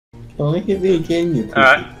Don't look at me again, you pussy.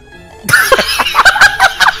 Alright.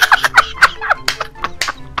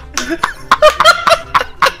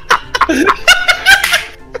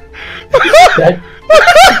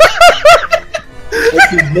 That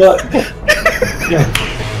is not.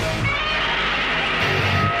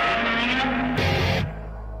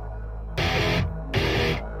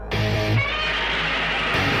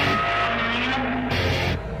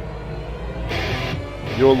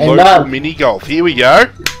 Your local mini golf. Here we go.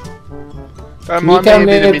 Don't mind me a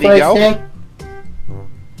bit of mini golf.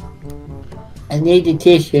 I need a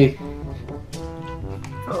tissue.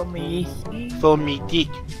 For me. For me dick.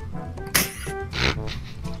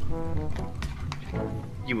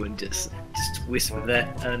 You wouldn't just whisper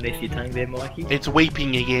that underneath your tongue there, Mikey? It's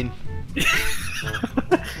weeping again.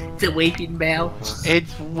 It's a weeping bell.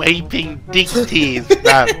 It's weeping dick tears.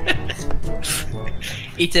 No.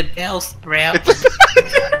 It's a bell sprout.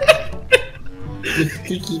 The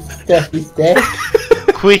sticky stuff is there.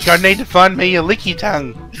 Quick, I need to find me a licky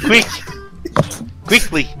tongue. Quick.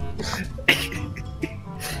 Quickly.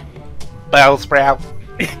 Bell sprout.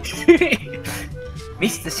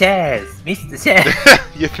 Mr. Shaz, Mr.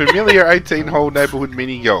 Shaz. Your familiar 18-hole neighbourhood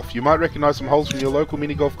mini golf. You might recognise some holes from your local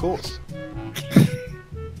mini golf course.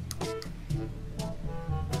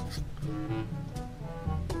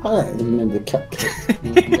 I don't remember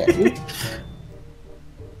cupcakes.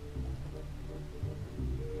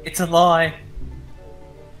 It's a lie.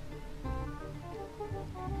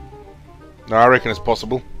 No, I reckon it's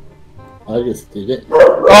possible. I just did it.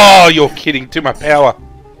 Oh, you're kidding. To my power.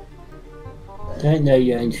 Don't know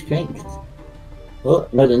your own strength. Oh,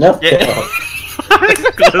 not enough power.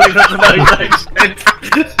 Clearly not the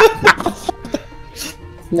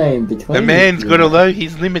No in between. The man's got to know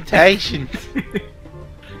his limitations.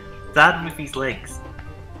 Starting with his legs.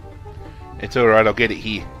 It's alright, I'll get it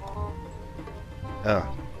here.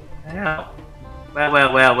 Oh. Ow.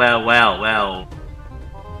 Well.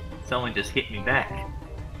 Someone just hit me back.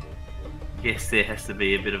 Guess there has to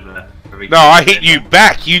be a bit of a No, I hit you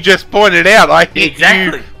back. You just pointed out I hit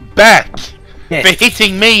Exactly. you back. Yes. For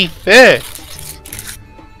hitting me first.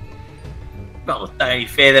 Well, it's only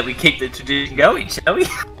fair that we keep the tradition going, shall we?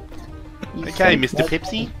 Okay, Mr.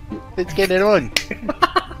 Pepsi. Let's get it on.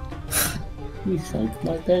 You sunk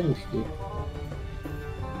my battleship.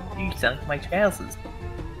 You sunk my trousers.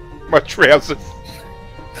 My trousers.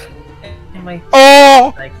 And my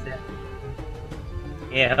Oh! like that.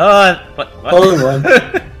 Yeah, oh, what? Hold on.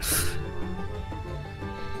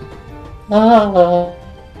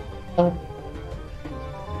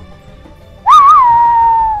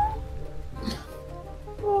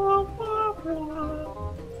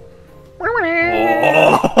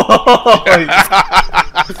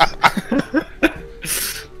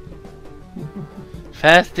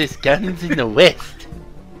 Fastest guns in the West.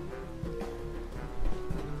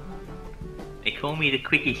 They call me the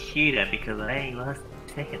quickest shooter because I ain't lost a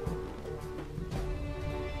second.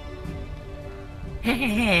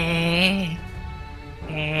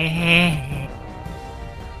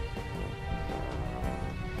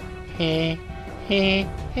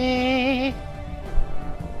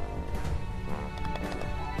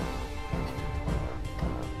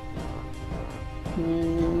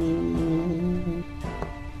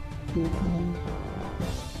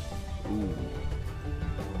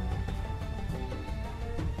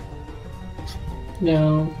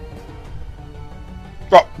 No.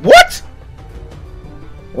 Oh, what?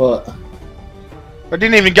 What? I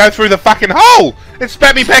didn't even go through the fucking hole! It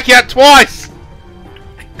spat me back out twice!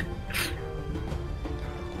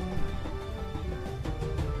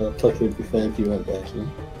 I'll talk to you before if you went back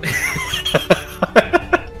in.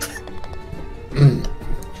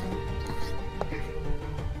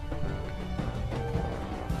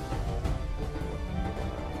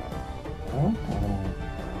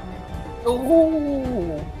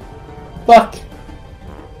 Oh! Fuck!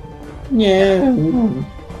 No.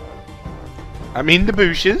 I'm in the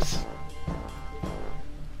bushes.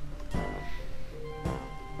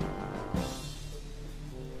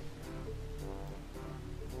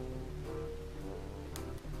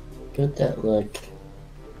 Got that like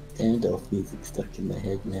standoff music stuck in my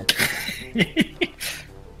head now.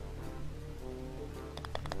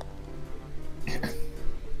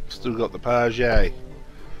 Still got the page.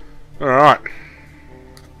 Alright.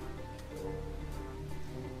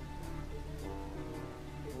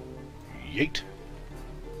 Yeet.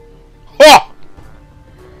 Oh!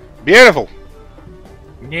 Beautiful.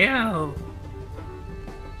 No!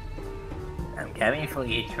 I'm coming for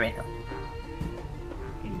you, Trent.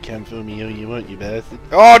 You can come for me all you want, you bastard.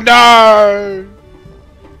 Oh no!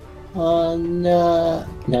 Oh no.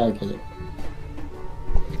 No, I got it.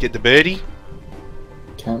 Get the birdie.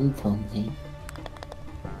 Come for me,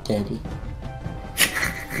 Daddy.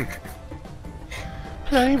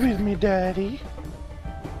 Play with me, Daddy.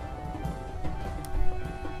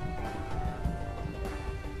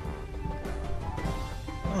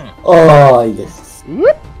 Oh, yes.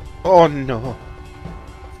 Whoop. Oh no.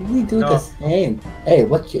 We do the same. Hey,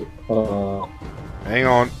 watch it. Oh. Hang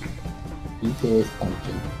on. He is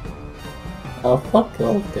pumpkin. Oh, fuck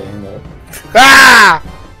off, damn it. Ah!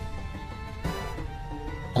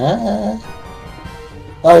 Ah.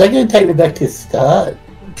 Oh, they're gonna take me back to the start.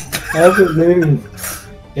 How's it move?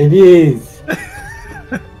 It is.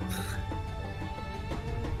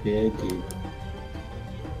 Yeah, dude.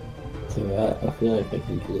 It's alright, I feel like I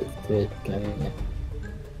can get it first going now.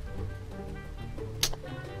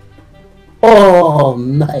 Oh,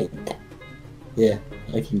 mate! Yeah,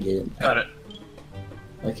 I can get it. Got it.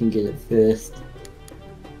 I can get it first.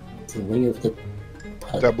 It's the wing of the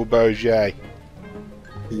putt. Double Beaujolais.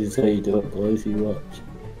 This is how you do it, boys. You watch.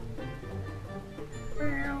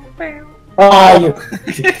 Oh, you!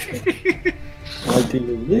 I did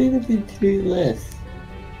a little bit too less.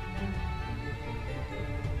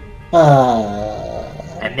 Ah.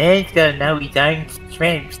 A man's gotta know his own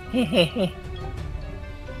strengths.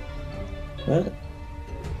 What?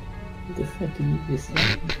 What the fuck are you just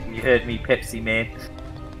saying? You heard me, Pepsi Man.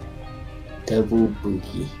 Double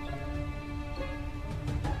boogie.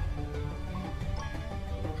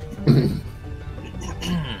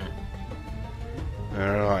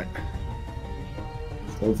 Alright.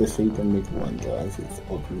 It's obviously the middle one, guys. It's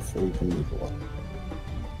obviously the middle one.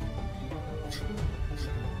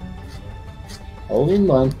 All in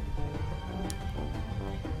one.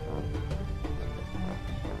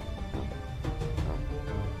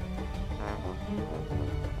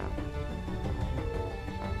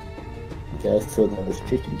 You guys thought I was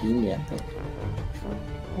tricking you out there.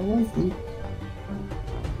 I wasn't.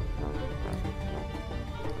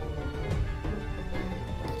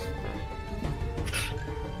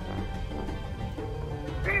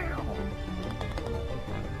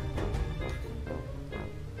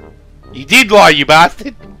 You did lie, you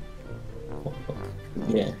bastard!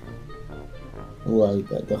 Yeah. Well, you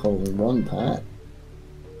got the hole in one part.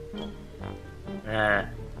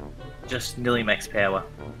 Just nearly max power.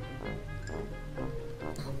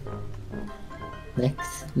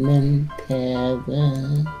 Maximum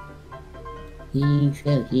power. He's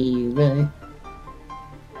a hero.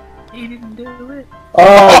 He didn't do it.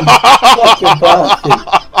 Oh, you fucking bastard!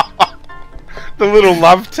 The little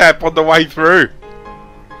love tap on the way through.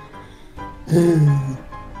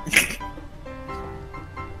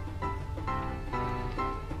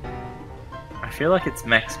 I feel like it's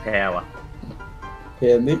max power.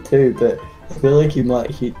 Yeah, me too, but I feel like you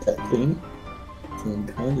might hit that thing. So I'm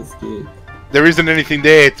kinda scared. There isn't anything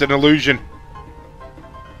there, it's an illusion.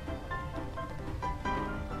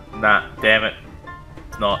 Nah, damn it.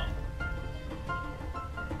 It's not.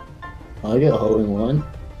 I got a hole in one.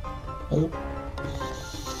 Oh.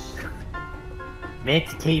 Meant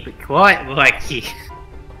to keep it quiet like you.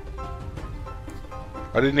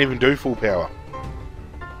 I didn't even do full power.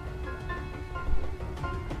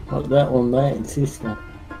 Not that one, mate. It's this one.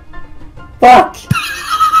 Fuck!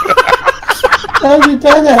 How did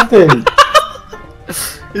that happen?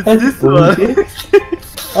 It's That's this bullshit. one.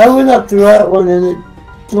 I went up the right one and it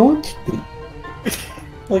launched me.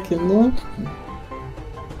 Like it launched me.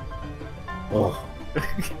 Oh.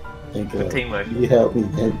 Thank God. Teamwork. You helped me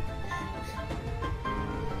then.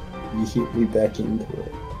 You hit me back into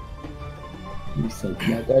it. You sunk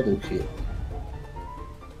my battleship.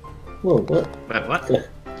 Whoa, what? Wait, what? That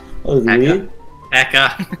was Hacker. weird. Hacker.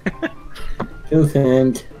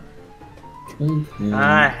 Confirmed. Confirmed.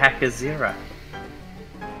 ArghGodzirra.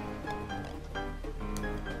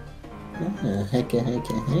 Hacker.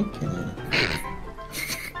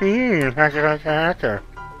 Hacker.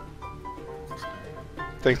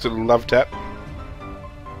 Thanks to the love tap.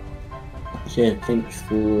 Yeah, thanks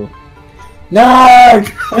for... No!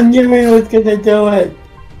 I knew he was gonna do it!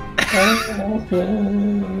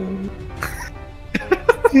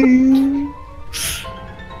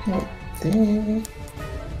 Not there.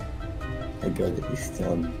 I got it this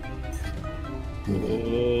time.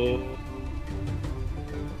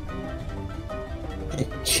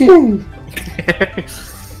 Achoo!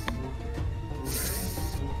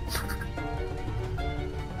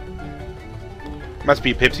 Must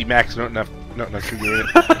be a Pepsi Max, not enough sugar in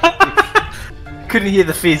it. Couldn't hear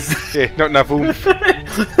the fizz. Yeah, not enough oomph.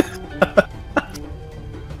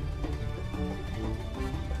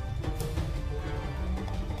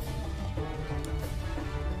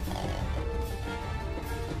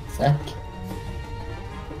 Fuck.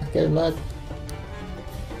 Get him, lad.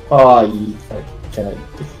 Oh, you fucking cunt.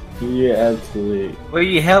 You absolute. Well,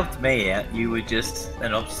 you helped me out. You were just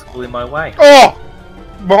an obstacle in my way. Oh!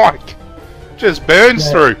 Mike! Just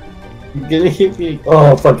burns through. You're gonna hit me.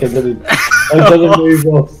 Oh, fuck, I'm gonna move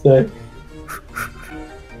off, so.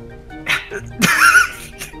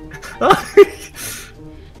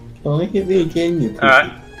 Don't hit me again, you pussy.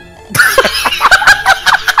 Alright.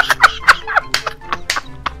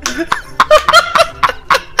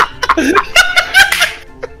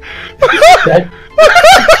 That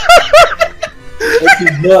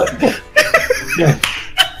is not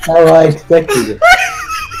how I expected it.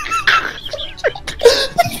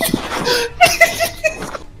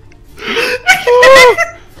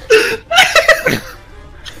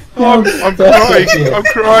 I'm crying. I'm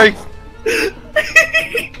crying.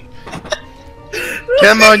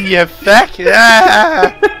 Come on, you fuck!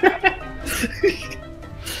 Ah!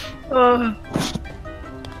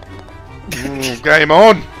 Game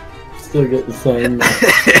on. Still got the same.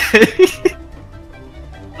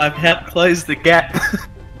 I've helped close the gap.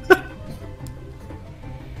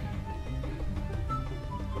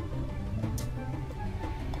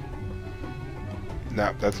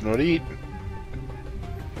 No, that's not it.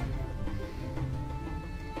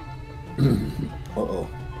 Uh-oh.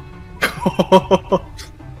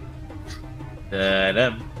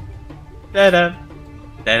 Da-dum. Da-dum.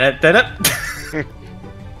 Da-dum. Da-dum.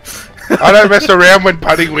 I don't mess around when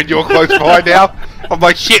putting when you're close by now. I'm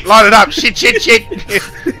like, shit, line it up. Shit, shit, shit.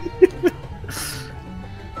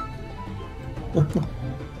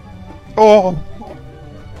 Oh.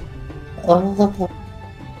 Oh.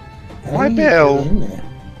 My bell.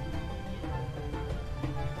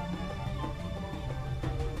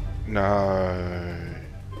 No.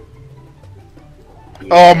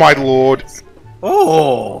 Oh my lord.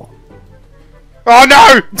 Oh. Oh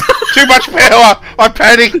no! Too much power! I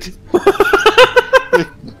panicked!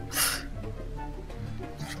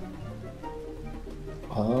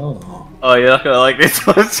 Oh. Oh, you're not gonna like this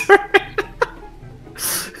one,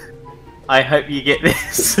 I hope you get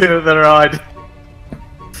this sooner than I'd.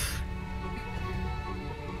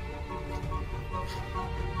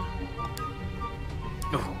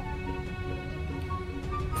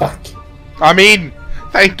 Fuck. I'm in!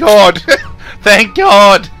 Thank God! Thank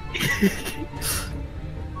God!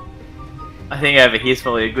 I think over here's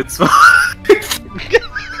probably a good spot.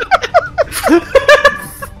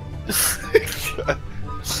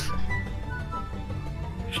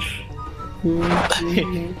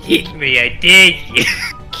 Hit me, I dare you.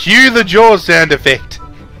 Cue the jaw sound effect.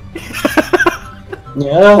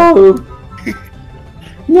 No.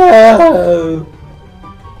 No.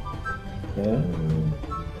 No.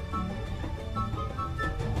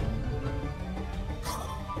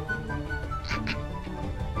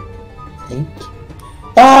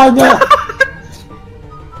 Oh no!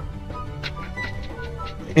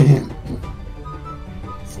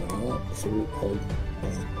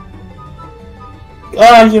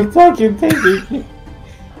 Oh, you fucking piggy!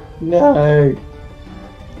 No!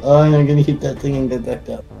 Oh, I'm gonna hit that thing and get back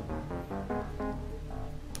up.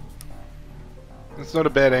 That's not a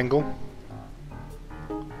bad angle.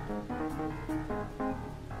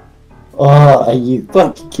 Oh, are you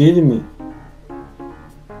fucking kidding me?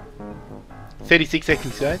 36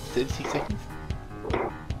 seconds, guys. 36 seconds.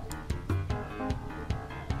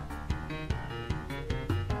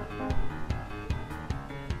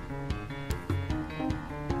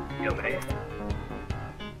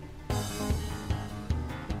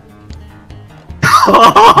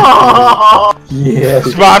 Yeah.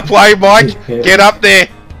 Smart play, Mike. Get up there.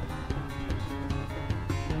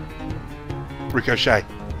 Ricochet.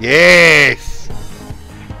 Yes.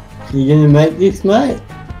 You gonna make this, mate?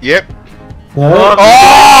 Yep. No?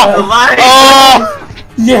 Oh! Oh!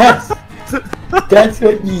 Yes! That's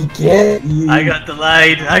what you get, you... I got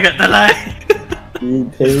delayed. I got delayed. You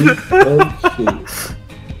piece of shit.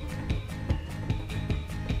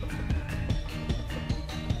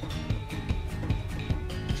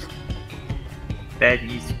 Bad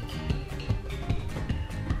news.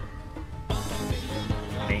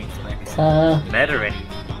 Matter any.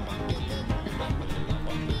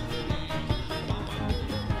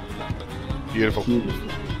 Beautiful. Beautiful.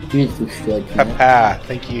 Beautiful strike. Papa,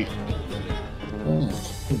 thank you. Oh,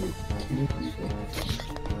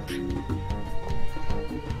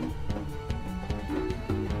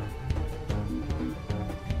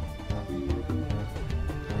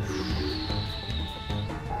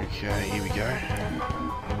 okay, here we go.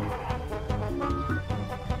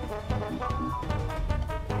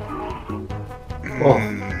 Oh.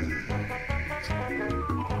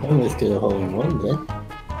 Almost got a hole in one there.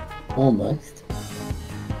 Almost.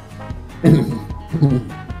 Wait,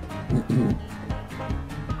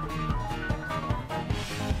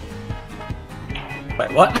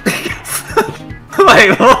 what?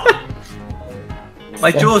 Wait, what?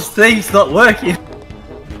 My Jaws thing's not working.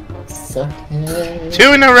 Suck it.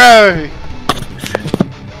 2 in a row.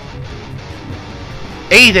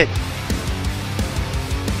 Eat it.